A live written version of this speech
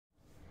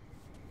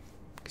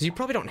Because you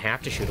probably don't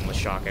have to shoot him with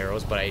shock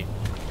arrows, but I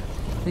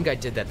think I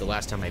did that the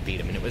last time I beat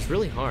him, and it was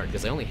really hard,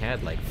 because I only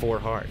had, like, 4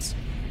 hearts.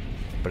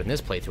 But in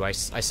this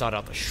playthrough, I sought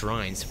out the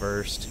shrines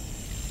first.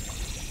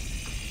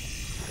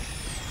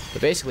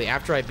 But basically,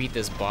 after I beat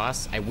this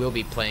boss, I will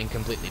be playing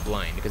completely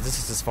blind, because this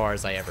is as far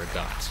as I ever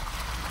got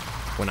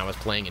when I was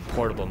playing in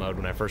portable mode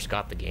when I first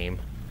got the game.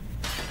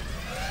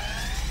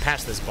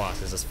 Past this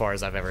boss is as far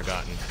as I've ever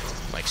gotten,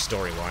 like,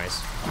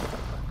 story-wise.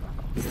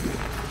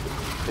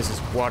 This is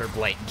Water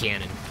Blight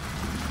Ganon.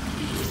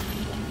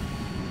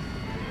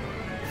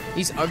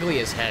 He's ugly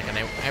as heck, and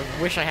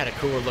I wish I had a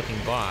cooler looking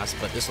boss,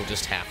 but this'll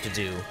just have to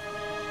do.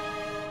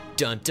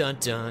 Dun dun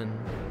dun.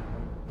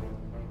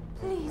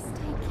 Please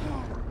take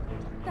care.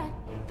 That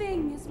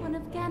thing is one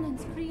of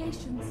Ganon's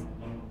creations.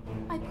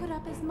 I put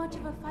up as much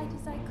of a fight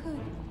as I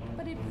could,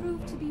 but it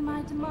proved to be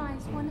my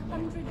demise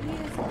 100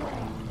 years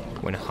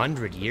away.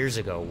 100 years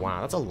ago?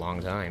 Wow, that's a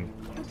long time.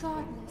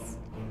 Regardless,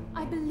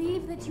 I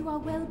believe that you are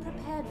well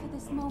prepared for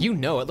this moment. You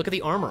know it. Look at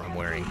the armor I'm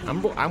wearing.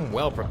 I'm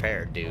well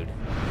prepared, dude.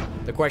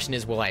 The question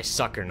is, will I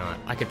suck or not?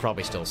 I could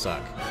probably still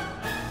suck.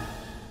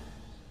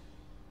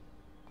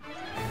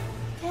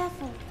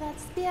 Careful, that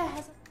spear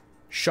has a...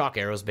 Shock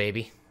arrows,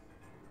 baby.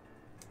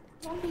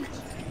 Don't reach.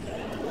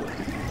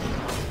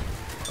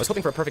 I was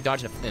hoping for a perfect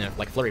dodge in a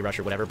like flurry rush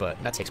or whatever,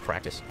 but that takes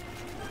practice.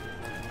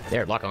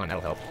 There, lock on.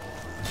 That'll help.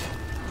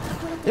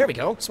 There we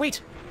go.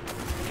 Sweet.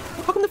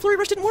 How come the flurry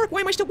rush didn't work? Why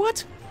am I still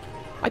what?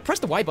 I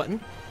pressed the Y button.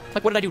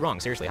 Like, what did I do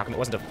wrong? Seriously, how come it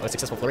wasn't a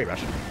successful flurry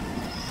rush?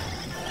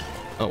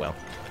 Oh well.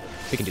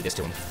 We can do this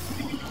to him.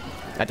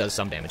 That does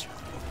some damage.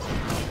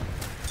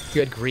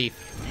 Good grief.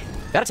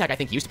 That attack, I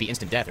think, used to be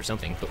instant death or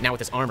something, but now with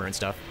this armor and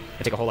stuff,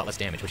 I take a whole lot less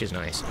damage, which is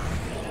nice.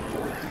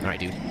 Alright,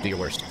 dude. Do your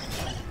worst.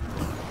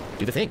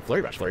 Do the thing.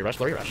 Flurry rush, flurry rush,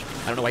 flurry rush.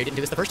 I don't know why you didn't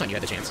do this the first time you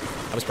had the chance.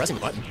 I was pressing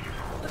the button.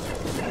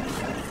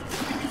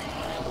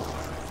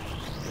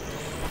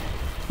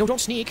 No, don't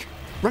sneak.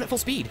 Run at full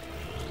speed.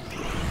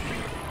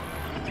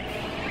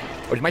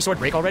 Oh, did my sword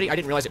break already? I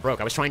didn't realize it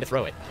broke. I was trying to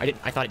throw it.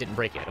 I thought it didn't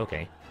break yet.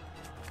 Okay.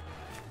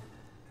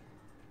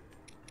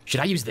 Should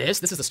I use this?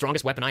 This is the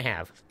strongest weapon I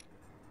have.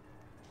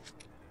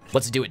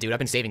 Let's do it, dude. I've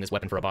been saving this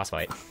weapon for a boss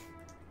fight.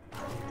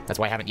 That's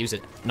why I haven't used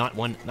it. I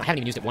haven't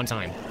even used it one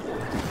time.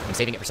 I'm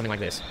saving it for something like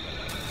this.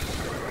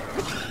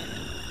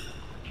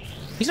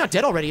 He's not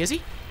dead already, is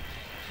he?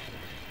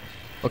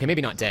 Okay,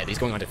 maybe not dead. He's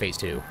going on to phase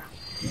 2.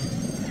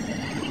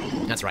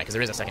 That's right, because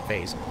there is a second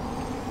phase.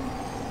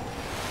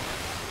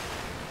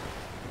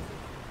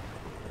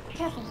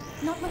 Careful,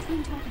 not much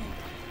room talking.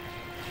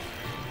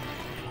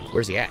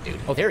 Where's he at, dude?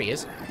 Oh, there he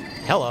is.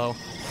 Hello.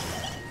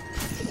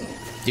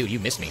 Dude, you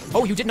missed me.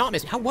 Oh, you did not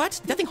miss me. How, what?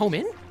 Did that thing home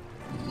in?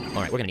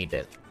 Alright, we're gonna need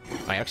that.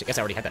 I actually guess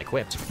I already had that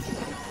equipped.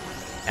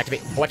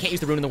 Activate. Oh, I can't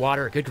use the rune in the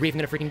water. Good grief, I'm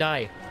gonna freaking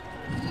die.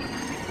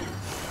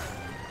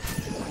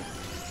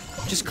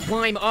 Just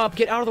climb up.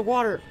 Get out of the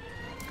water.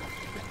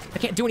 I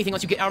can't do anything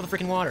unless you get out of the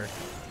freaking water.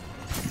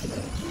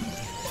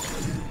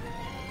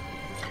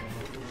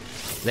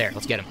 There,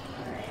 let's get him.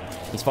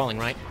 He's falling,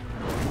 right?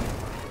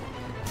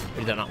 Or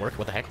did that not work?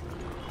 What the heck?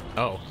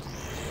 Oh.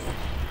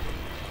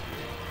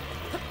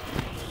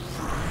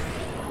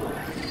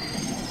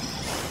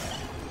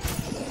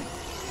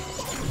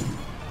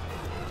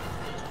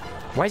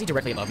 Why is he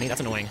directly above me? That's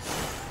annoying.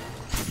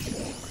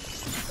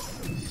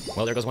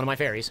 Well, there goes one of my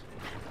fairies.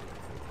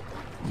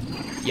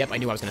 Yep, I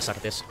knew I was gonna suck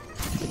at this.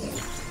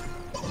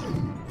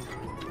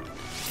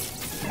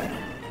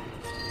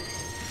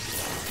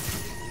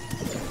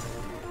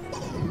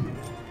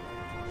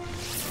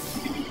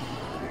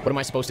 What am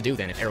I supposed to do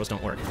then if arrows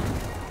don't work?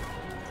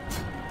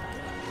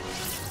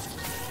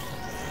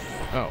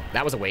 Oh,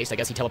 that was a waste. I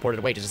guess he teleported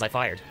away just as I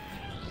fired.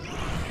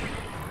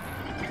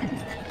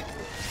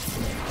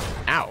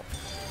 Ow.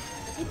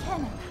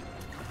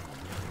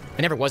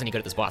 I never was any good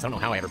at this boss. I don't know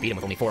how I ever beat him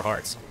with only 4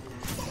 hearts.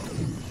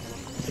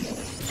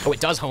 Oh, it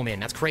does home in.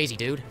 That's crazy,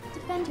 dude.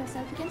 Defend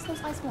yourself against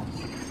those ice walls.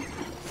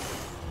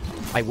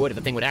 I would if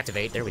the thing would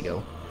activate. There we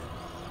go.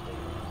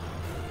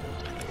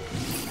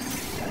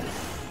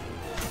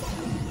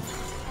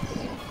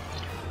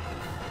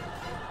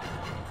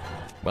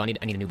 Well, I need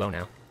a new bow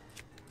now.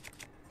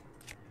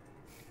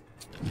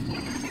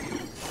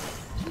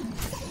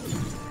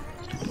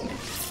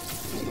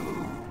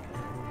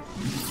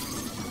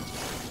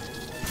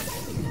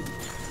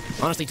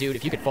 Honestly, dude,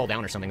 if you could fall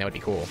down or something, that would be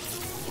cool.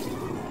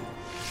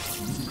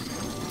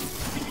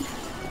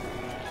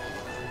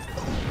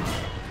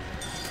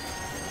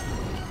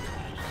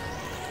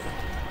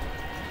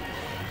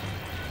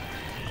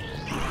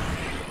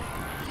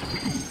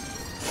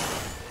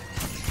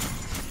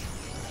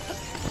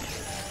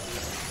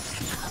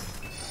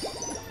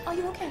 Are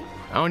you okay?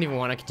 I don't even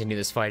want to continue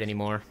this fight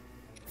anymore.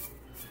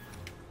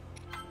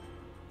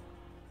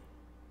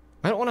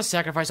 I don't want to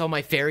sacrifice all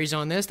my fairies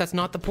on this. That's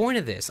not the point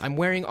of this. I'm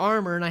wearing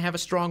armor and I have a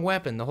strong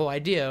weapon. The whole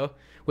idea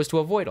was to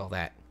avoid all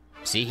that.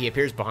 See, he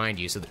appears behind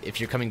you, so that if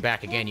you're coming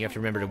back again, you have to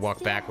remember to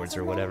walk backwards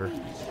or whatever.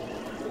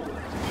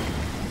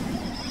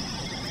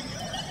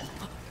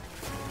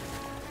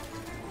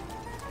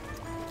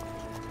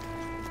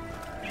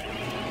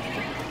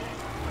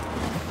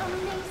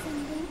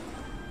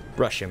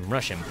 Rush him,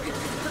 rush him.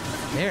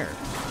 There.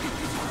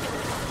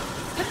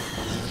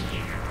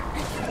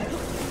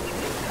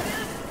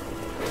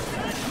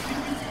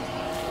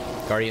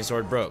 Guardian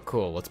sword broke.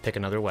 Cool, let's pick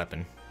another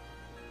weapon.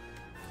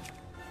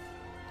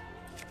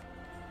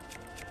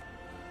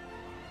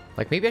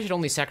 Like, maybe I should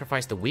only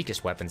sacrifice the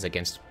weakest weapons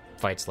against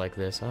fights like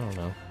this. I don't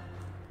know.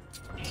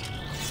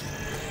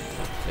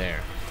 There.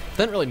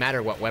 Doesn't really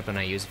matter what weapon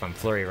I use if I'm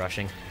flurry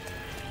rushing.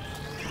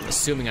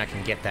 Assuming I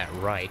can get that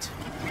right.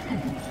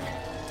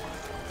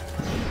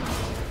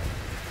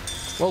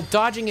 Well,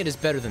 dodging it is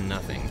better than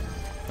nothing.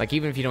 Like,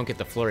 even if you don't get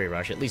the flurry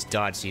rush, at least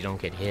dodge so you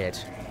don't get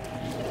hit.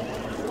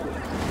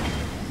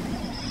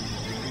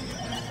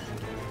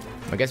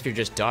 I guess if you're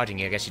just dodging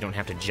it, I guess you don't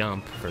have to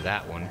jump for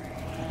that one.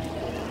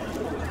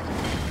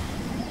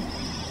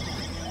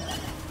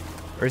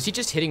 Or is he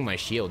just hitting my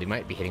shield? He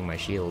might be hitting my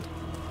shield.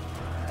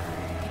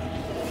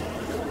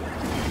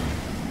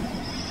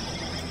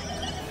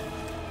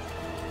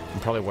 I'm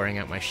probably wearing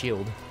out my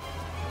shield.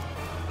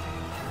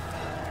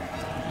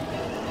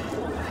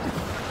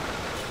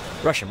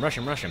 Rush him, rush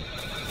him, rush him.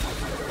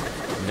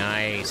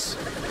 Nice.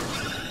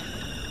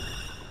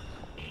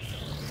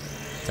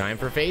 Time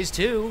for phase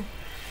 2.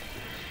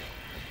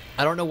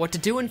 I don't know what to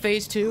do in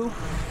phase 2.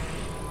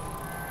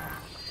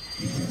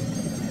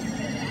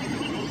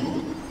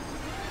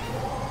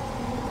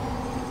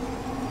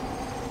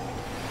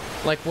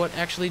 Like, what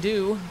actually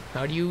do?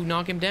 How do you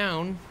knock him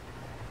down?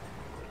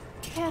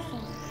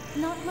 Careful.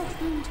 Not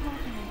much room to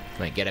operate.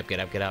 Right, get up,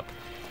 get up, get up.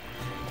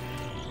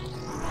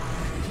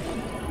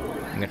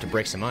 I'm gonna have to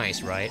break some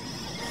ice, right?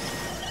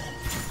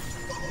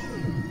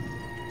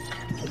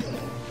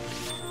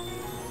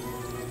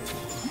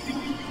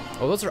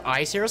 Oh, those are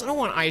ice arrows? I don't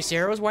want ice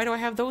arrows. Why do I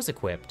have those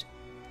equipped?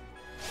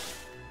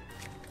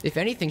 If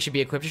anything should be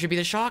equipped, it should be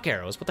the shock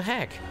arrows. What the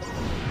heck?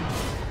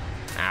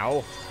 Ow.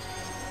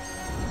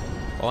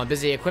 While I'm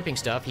busy equipping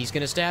stuff, he's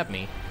gonna stab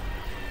me.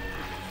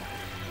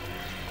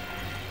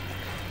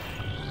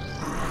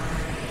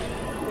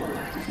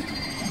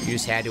 You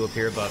just had to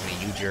appear above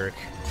me, you jerk.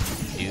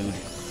 Dude.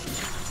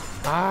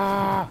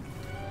 Ah!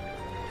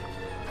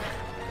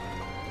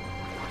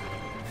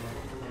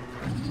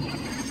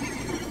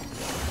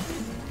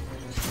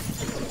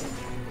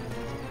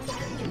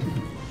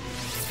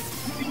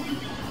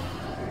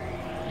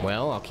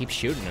 Well, I'll keep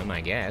shooting him,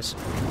 I guess.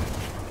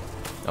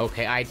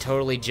 Okay, I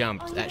totally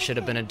jumped. That should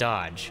have been a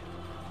dodge.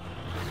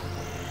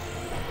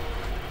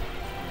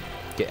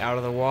 Get out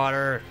of the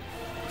water.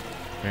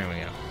 There we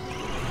go.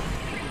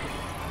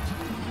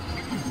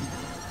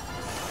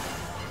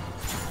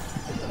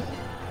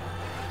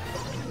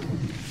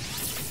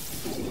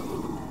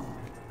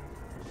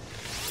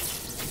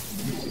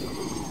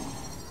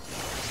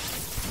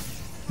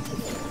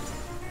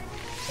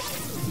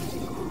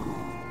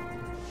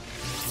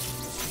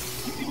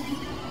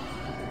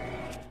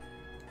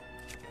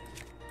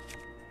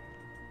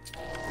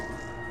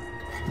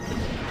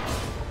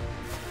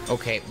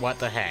 Okay, what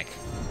the heck?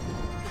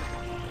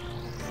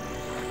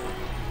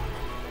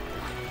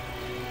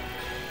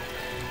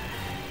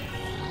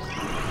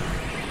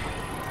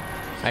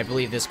 I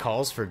believe this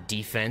calls for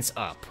defense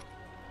up.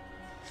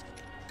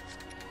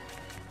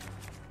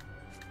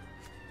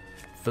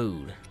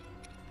 Food.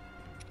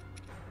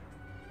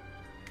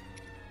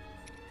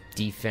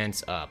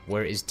 Defense up.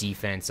 Where is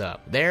defense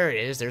up? There it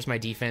is. There's my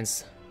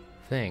defense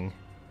thing.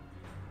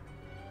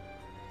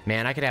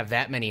 Man, I could have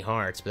that many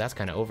hearts, but that's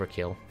kind of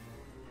overkill.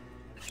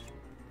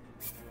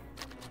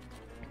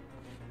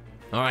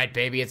 Alright,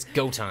 baby, it's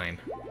go time.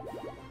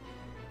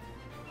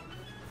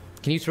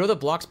 Can you throw the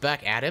blocks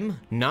back at him?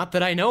 Not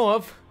that I know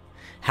of.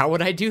 How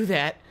would I do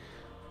that?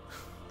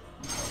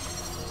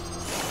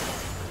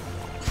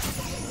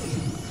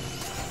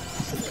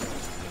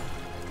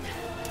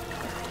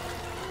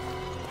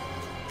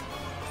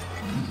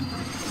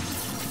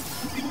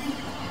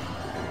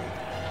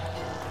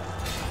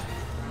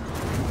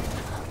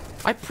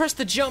 I pressed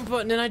the jump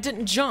button and I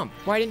didn't jump.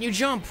 Why didn't you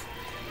jump?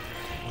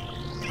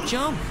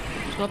 Jump.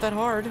 It's not that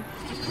hard.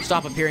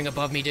 Stop appearing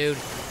above me, dude.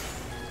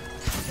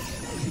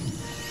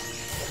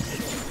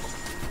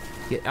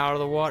 Get out of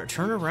the water.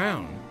 Turn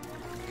around.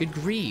 Good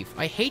grief.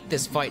 I hate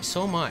this fight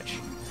so much.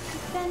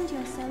 Defend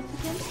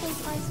yourself against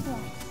those ice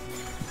blocks.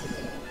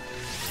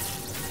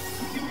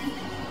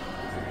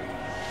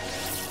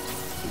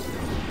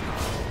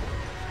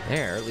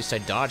 There, at least I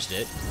dodged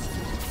it.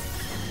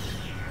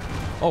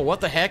 Oh,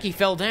 what the heck? He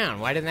fell down.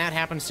 Why didn't that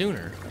happen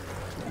sooner?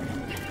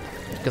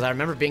 Because I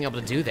remember being able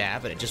to do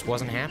that, but it just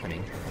wasn't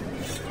happening.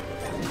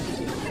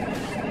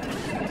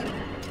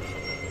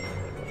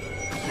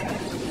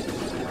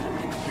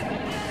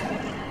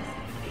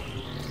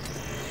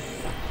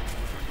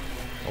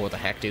 Oh, what the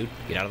heck, dude?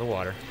 Get out of the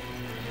water.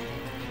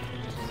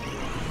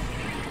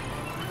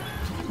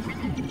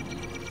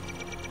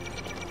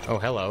 Oh,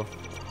 hello.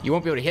 You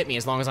won't be able to hit me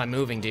as long as I'm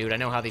moving, dude. I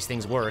know how these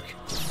things work.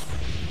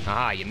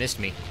 Aha, you missed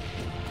me.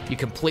 You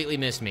completely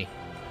missed me.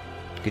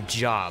 Good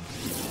job.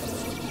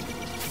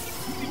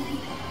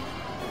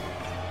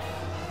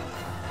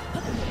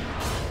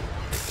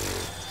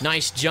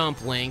 Nice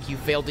jump, Link. You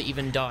failed to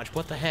even dodge.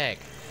 What the heck?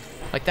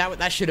 Like,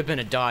 that should have been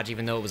a dodge,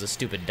 even though it was a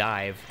stupid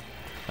dive.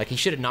 Like, he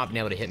should have not been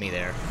able to hit me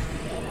there.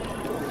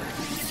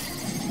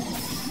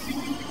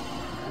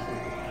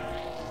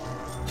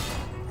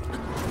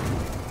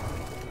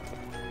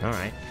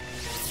 Alright.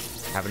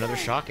 Have another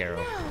shock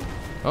arrow.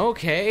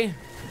 Okay.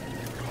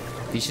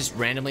 These just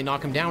randomly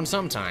knock him down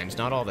sometimes,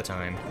 not all the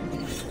time.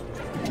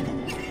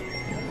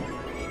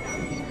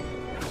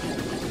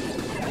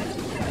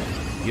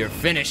 You're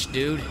finished,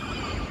 dude.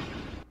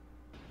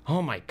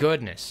 Oh my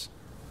goodness.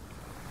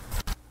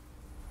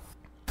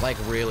 Like,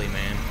 really,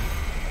 man.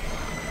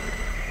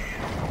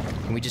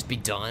 Can we just be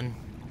done?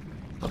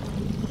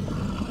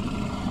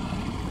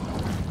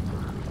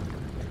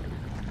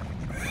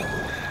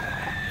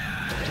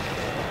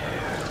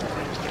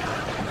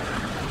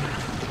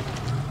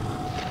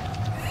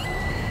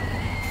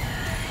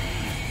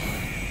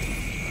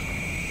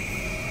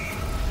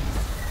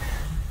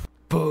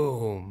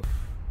 Boom.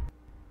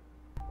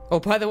 Oh,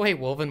 by the way,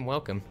 Wolven,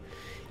 welcome.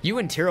 You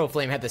and Tiro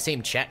Flame had the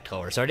same chat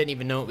color, so I didn't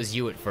even know it was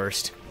you at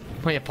first.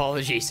 My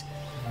apologies.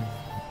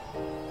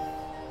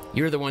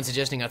 You were the one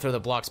suggesting I throw the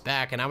blocks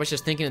back, and I was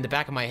just thinking in the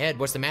back of my head,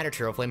 what's the matter,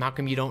 Tiro Flame? How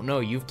come you don't know?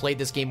 You've played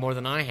this game more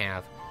than I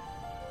have.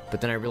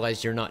 But then I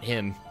realized you're not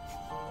him.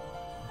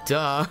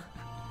 Duh.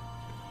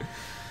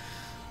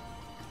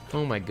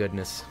 Oh my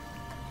goodness.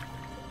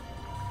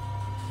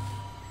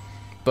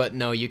 But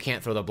no, you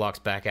can't throw the blocks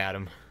back at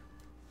him.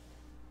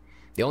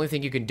 The only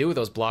thing you can do with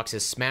those blocks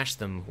is smash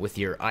them with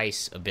your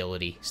ice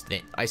ability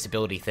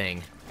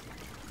thing.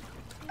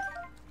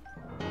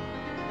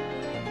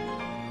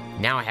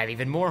 Now I have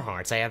even more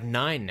hearts. I have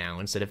 9 now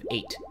instead of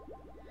 8.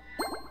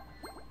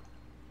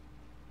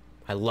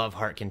 I love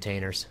heart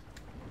containers.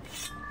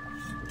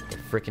 They're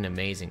freaking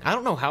amazing. I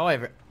don't know how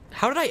did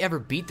I ever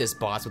beat this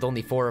boss with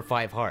only 4 or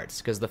 5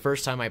 hearts? Because the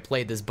first time I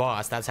played this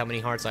boss, that's how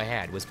many hearts I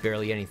had. It was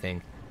barely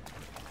anything.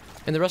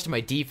 And the rest of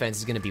my defense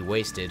is going to be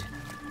wasted.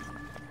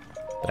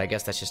 But I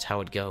guess that's just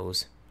how it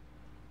goes.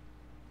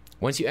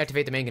 Once you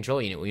activate the main control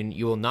unit,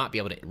 you will not be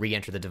able to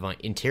re-enter the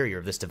interior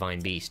of this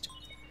divine beast.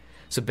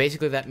 So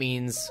basically that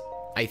means,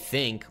 I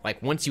think,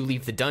 like, once you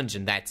leave the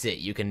dungeon, that's it.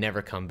 You can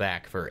never come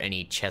back for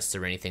any chests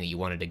or anything that you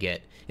wanted to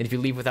get. And if you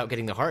leave without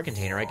getting the heart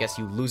container, I guess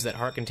you lose that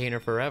heart container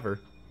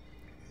forever.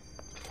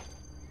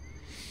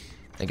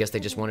 I guess they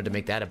just wanted to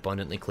make that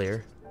abundantly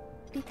clear.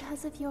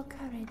 Because of your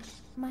courage,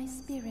 my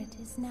spirit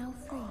is now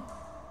free.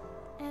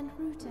 And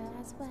Ruta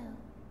as well.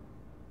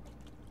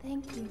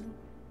 Thank you.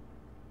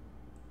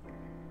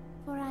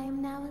 For I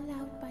am now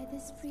allowed by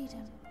this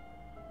freedom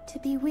to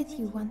be with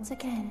you once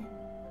again.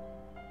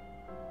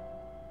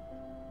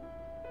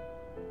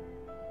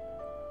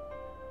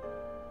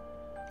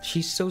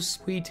 She's so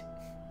sweet.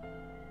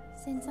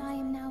 Since I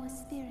am now a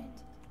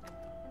spirit,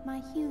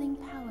 my healing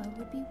power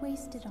would be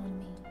wasted on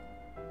me.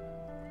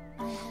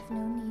 I have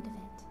no need of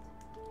it.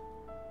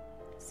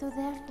 So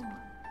therefore,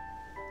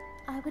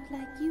 I would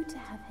like you to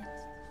have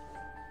it.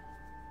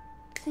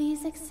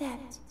 Please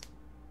accept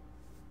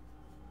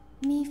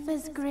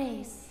Mifa's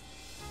grace.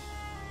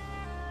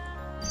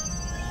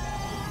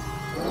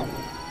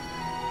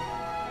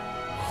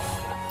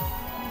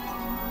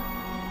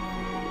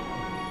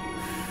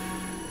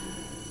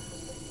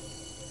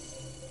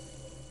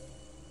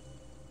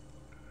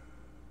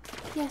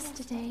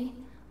 Yesterday,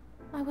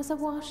 I was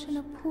awash in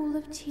a pool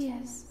of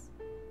tears.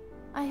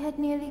 I had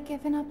nearly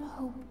given up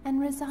hope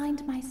and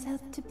resigned myself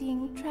to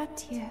being trapped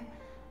here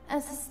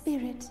as a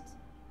spirit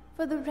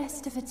for the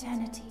rest of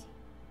eternity.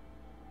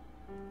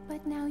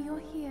 But now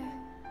you're here.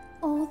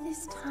 All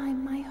this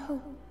time my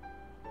hope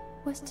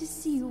was to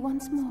see you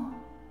once more.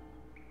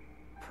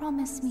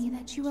 Promise me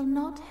that you will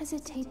not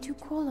hesitate to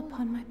call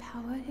upon my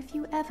power if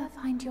you ever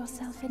find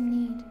yourself in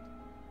need.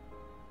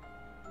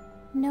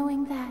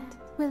 Knowing that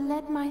will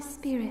let my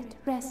spirit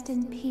rest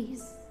in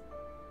peace.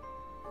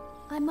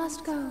 I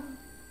must go.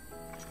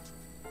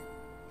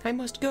 I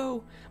must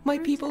go. My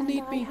people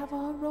need me. I have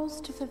our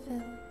roles to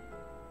fulfill.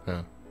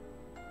 Huh.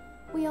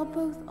 We are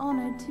both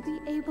honored to be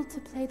able to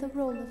play the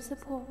role of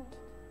support.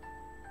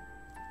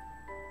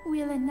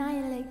 We'll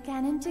annihilate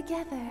Ganon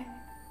together.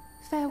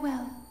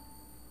 Farewell.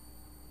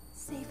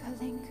 Save her,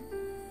 Link.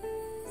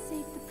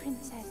 Save the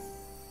princess.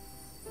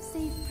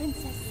 Save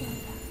Princess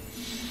Zelda.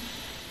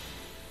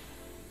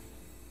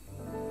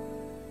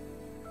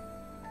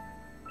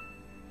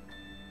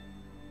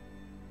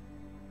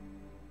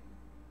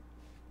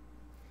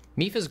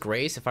 Mifa's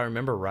Grace, if I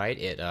remember right,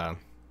 it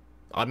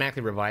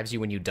automatically revives you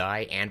when you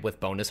die and with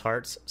bonus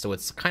hearts, so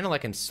it's kind of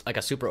like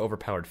a super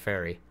overpowered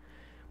fairy.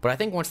 But I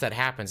think once that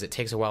happens, it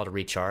takes a while to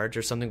recharge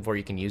or something before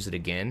you can use it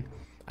again.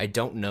 I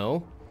don't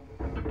know,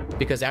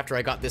 because after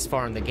I got this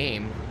far in the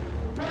game,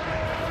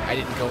 I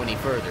didn't go any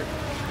further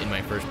in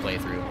my first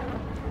playthrough.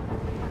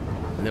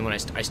 And then when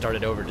I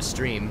started over to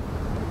stream,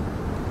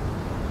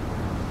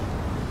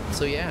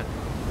 so yeah.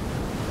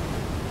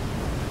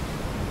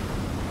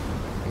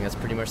 I think that's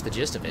pretty much the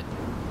gist of it.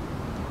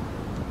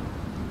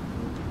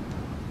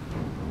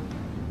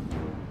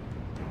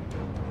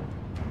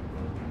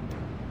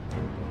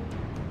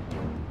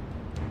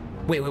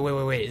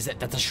 Wait. Is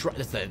that's a shrine?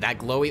 That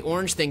glowy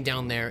orange thing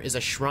down there is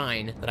a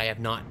shrine that I have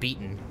not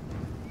beaten.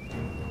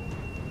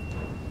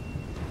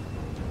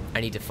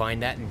 I need to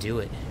find that and do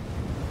it.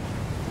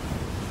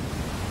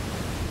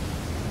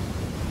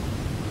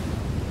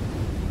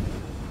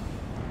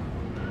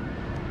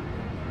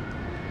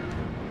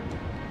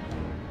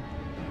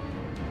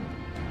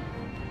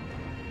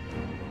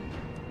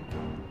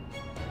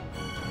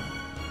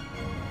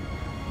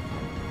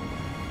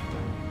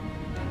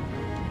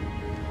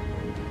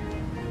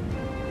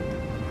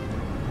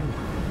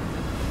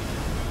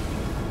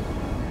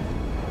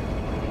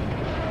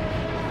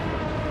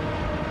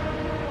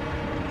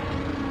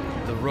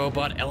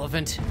 Robot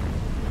elephant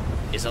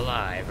is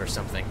alive or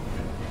something.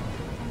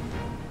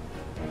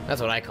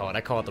 That's what I call it.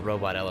 I call it the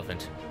robot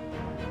elephant.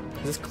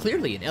 It's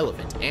clearly an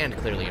elephant and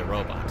clearly a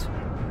robot.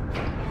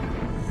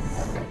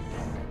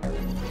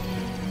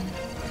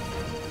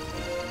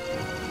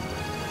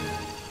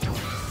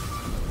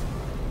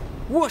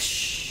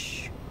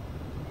 Whoosh!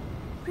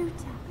 Ruta,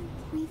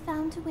 we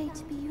found a way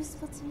to be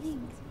useful to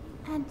Link,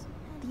 and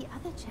the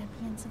other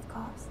champions, of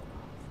course.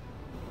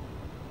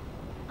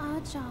 Our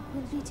job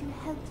will be to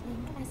help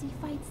Link as he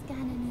fights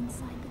Ganon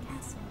inside the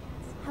castle,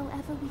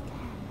 however we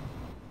can.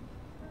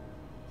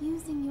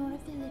 Using your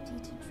ability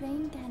to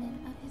drain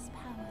Ganon of his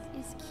power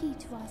is key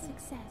to our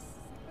success.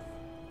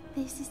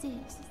 This is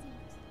it.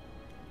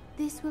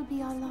 This will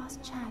be our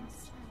last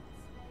chance,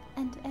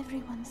 and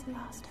everyone's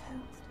last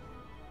hope.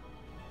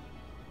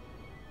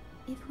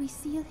 If we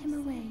seal him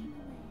away,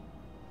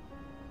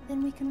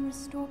 then we can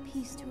restore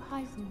peace to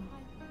Hyrule.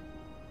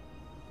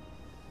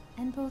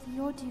 And both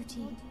your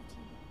duty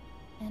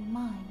and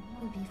mine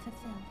will be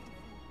fulfilled.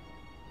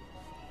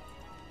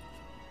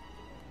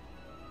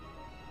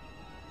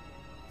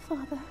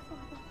 Father,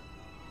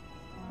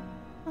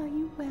 are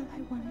you well,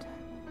 I wonder?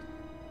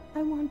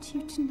 I want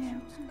you to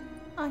know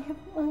I have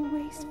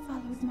always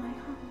followed my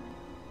heart.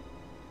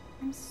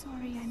 I'm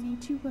sorry I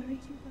made you worry.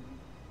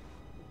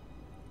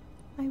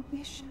 I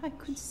wish I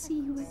could see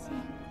you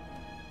again.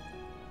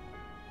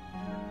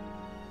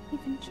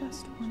 Even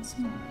just once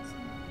more.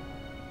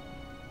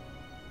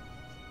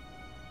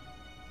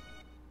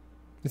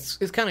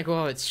 It's kind of cool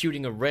how it's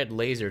shooting a red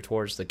laser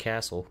towards the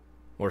castle.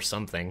 Or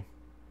something.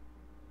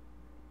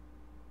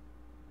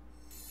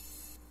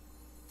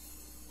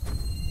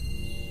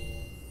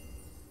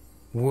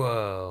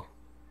 Whoa.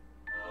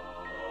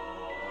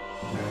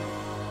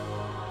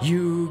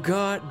 You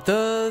got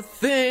the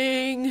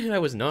thing! I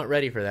was not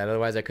ready for that,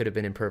 otherwise I could have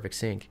been in perfect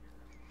sync.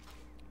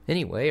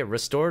 Anyway, a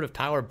restorative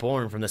power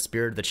born from the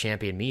spirit of the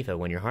champion Mipha.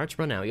 When your hearts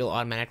run out, you'll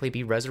automatically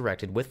be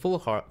resurrected with full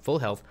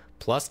health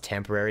plus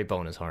temporary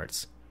bonus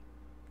hearts.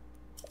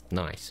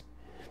 Nice.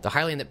 The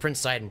Hylian that Prince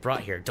Sidon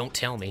brought here, don't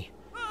tell me.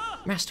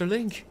 Master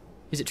Link!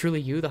 Is it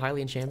truly you, the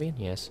Hylian champion?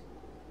 Yes.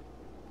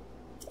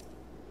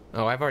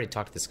 Oh, I've already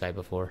talked to this guy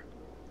before.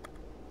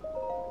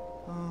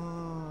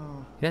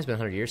 It has been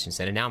 100 years since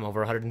then, and now I'm over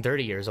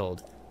 130 years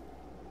old.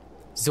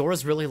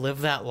 Zora's really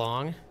lived that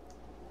long?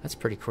 That's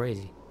pretty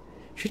crazy.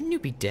 Shouldn't you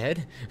be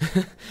dead?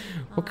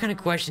 What kind of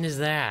question is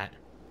that?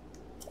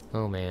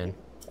 Oh, man.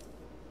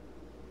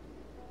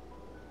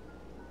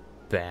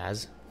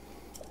 Baz.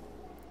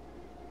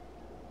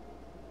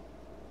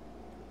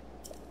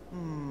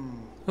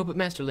 Oh, but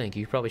Master Link,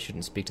 you probably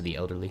shouldn't speak to the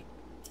elderly.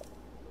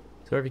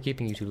 Sorry for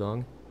keeping you too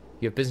long.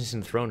 You have business in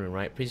the throne room,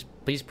 right?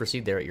 Please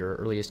proceed there at your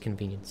earliest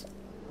convenience.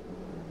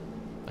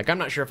 Like, I'm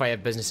not sure if I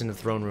have business in the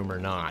throne room or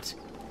not.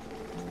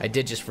 I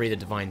did just free the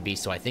Divine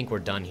Beast, so I think we're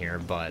done here,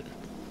 but...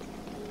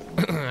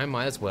 I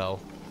might as well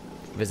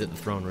visit the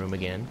throne room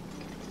again.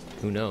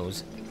 Who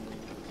knows?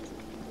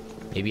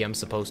 Maybe I'm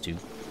supposed to.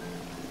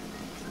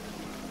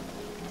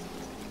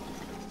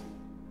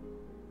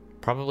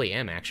 Probably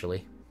am,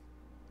 actually.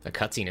 A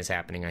cutscene is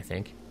happening, I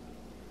think.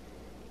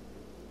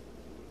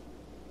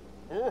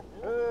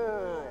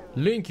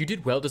 Link, you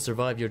did well to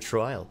survive your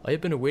trial. I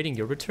have been awaiting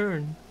your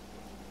return.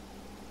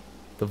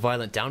 The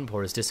violent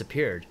downpour has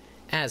disappeared,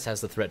 as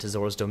has the threat to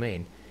Zora's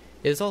domain.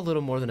 It is all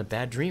little more than a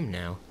bad dream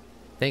now.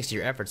 Thanks to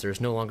your efforts, there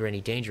is no longer any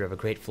danger of a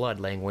great flood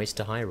laying waste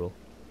to Hyrule.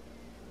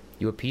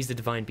 You appeased the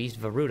divine beast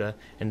Varuda,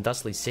 and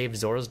thusly saved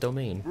Zora's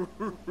domain.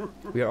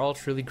 We are all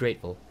truly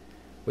grateful.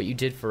 What you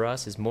did for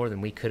us is more than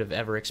we could have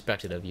ever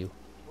expected of you.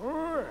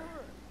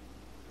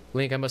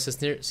 Link, I must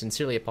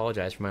sincerely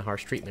apologize for my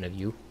harsh treatment of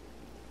you.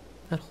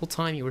 That whole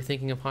time you were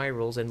thinking of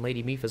Hyrule's and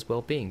Lady Mipha's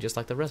well-being, just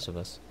like the rest of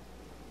us.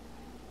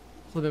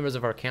 All the members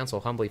of our council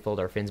humbly fold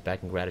our fins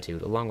back in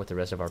gratitude, along with the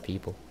rest of our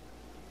people.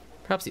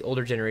 Perhaps the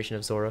older generation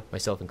of Zora,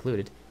 myself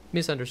included,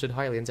 misunderstood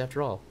Hylians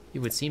after all. It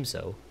would seem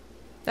so.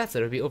 That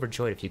said, I would be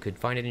overjoyed if you could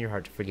find it in your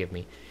heart to forgive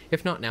me.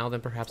 If not now, then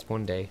perhaps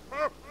one day.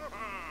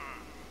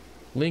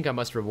 Link, I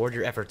must reward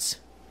your efforts.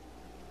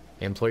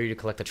 I implore you to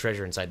collect the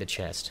treasure inside the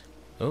chest.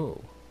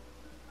 Oh.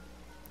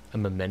 A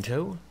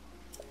memento?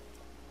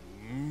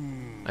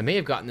 I may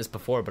have gotten this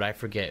before, but I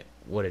forget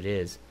what it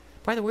is.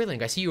 By the way,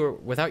 Link, I see you are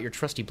without your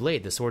trusty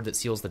blade, the sword that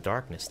seals the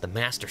darkness, the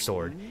Master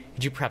Sword.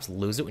 Did you perhaps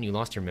lose it when you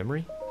lost your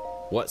memory?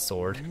 What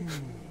sword?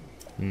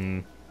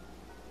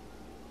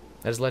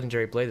 That is a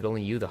legendary blade that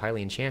only you, the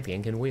Hylian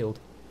champion, can wield.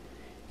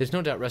 There's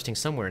no doubt resting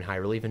somewhere in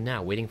Hyrule even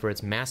now, waiting for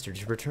its master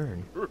to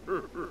return.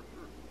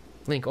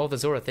 Link, all the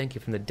Zora thank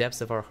you from the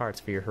depths of our hearts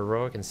for your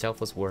heroic and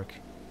selfless work.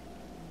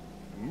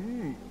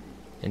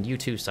 And you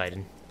too,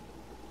 Sidon.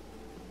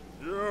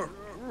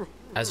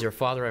 As your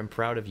father, I'm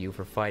proud of you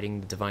for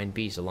fighting the Divine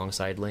Beast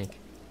alongside Link.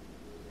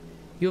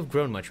 You have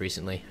grown much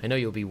recently. I know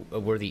you'll be a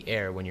worthy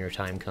heir when your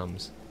time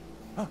comes.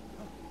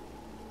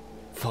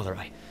 Father,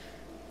 I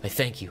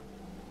thank you.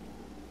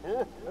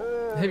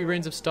 The heavy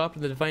rains have stopped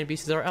and the Divine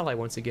Beast is our ally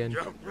once again.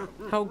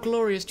 How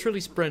glorious, truly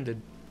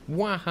splendid.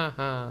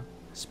 Wahaha.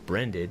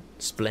 Splendid.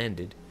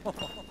 Splendid.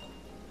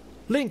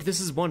 Link, this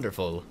is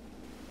wonderful.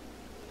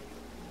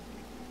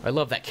 I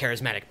love that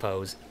charismatic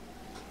pose.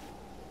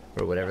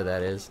 Or whatever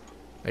that is.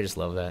 I just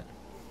love that.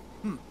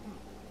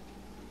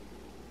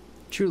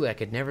 Truly, I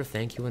could never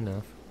thank you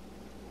enough.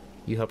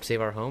 You helped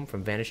save our home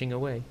from vanishing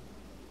away.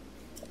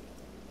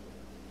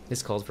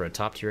 This calls for a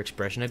top-tier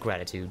expression of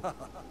gratitude.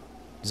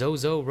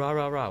 Zo, rah,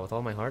 rah, rah, with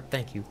all my heart,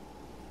 thank you.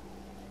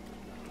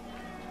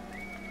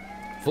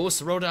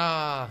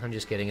 Fusroda! I'm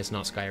just kidding, it's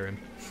not Skyrim.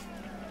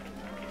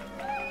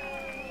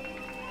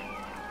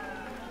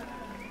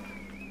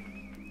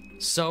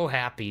 So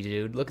happy,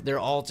 dude. Look, they're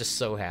all just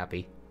so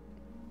happy.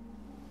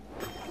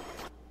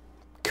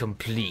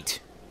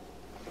 Complete.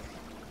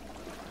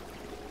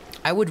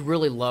 I would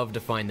really love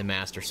to find the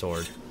Master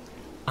Sword.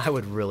 I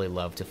would really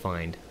love to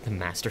find the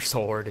Master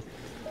Sword.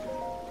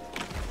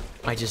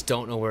 I just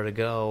don't know where to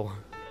go.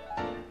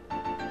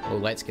 Oh,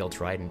 light scale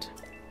trident.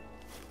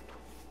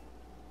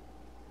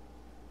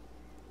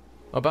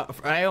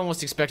 I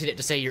almost expected it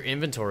to say your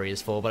inventory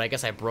is full, but I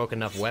guess I broke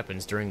enough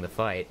weapons during the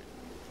fight.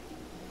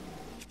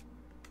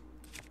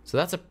 So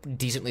that's a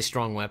decently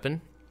strong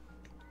weapon.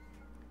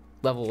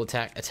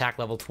 Attack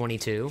level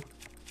 22.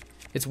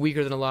 It's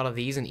weaker than a lot of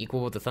these and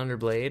equal with the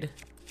Thunderblade.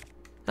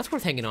 That's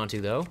worth hanging on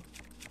to, though.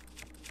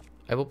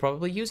 I will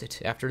probably use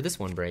it after this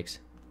one breaks.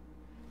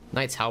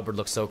 Knight's Halberd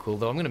looks so cool,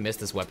 though. I'm gonna miss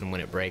this weapon when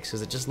it breaks,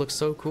 because it just looks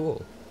so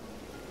cool.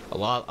 A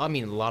lot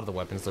of the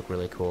weapons look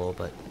really cool,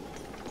 but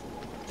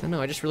I don't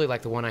know, I just really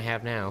like the one I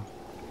have now.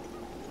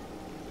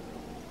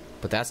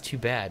 But that's too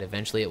bad.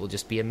 Eventually it will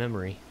just be a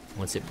memory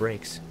once it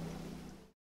breaks.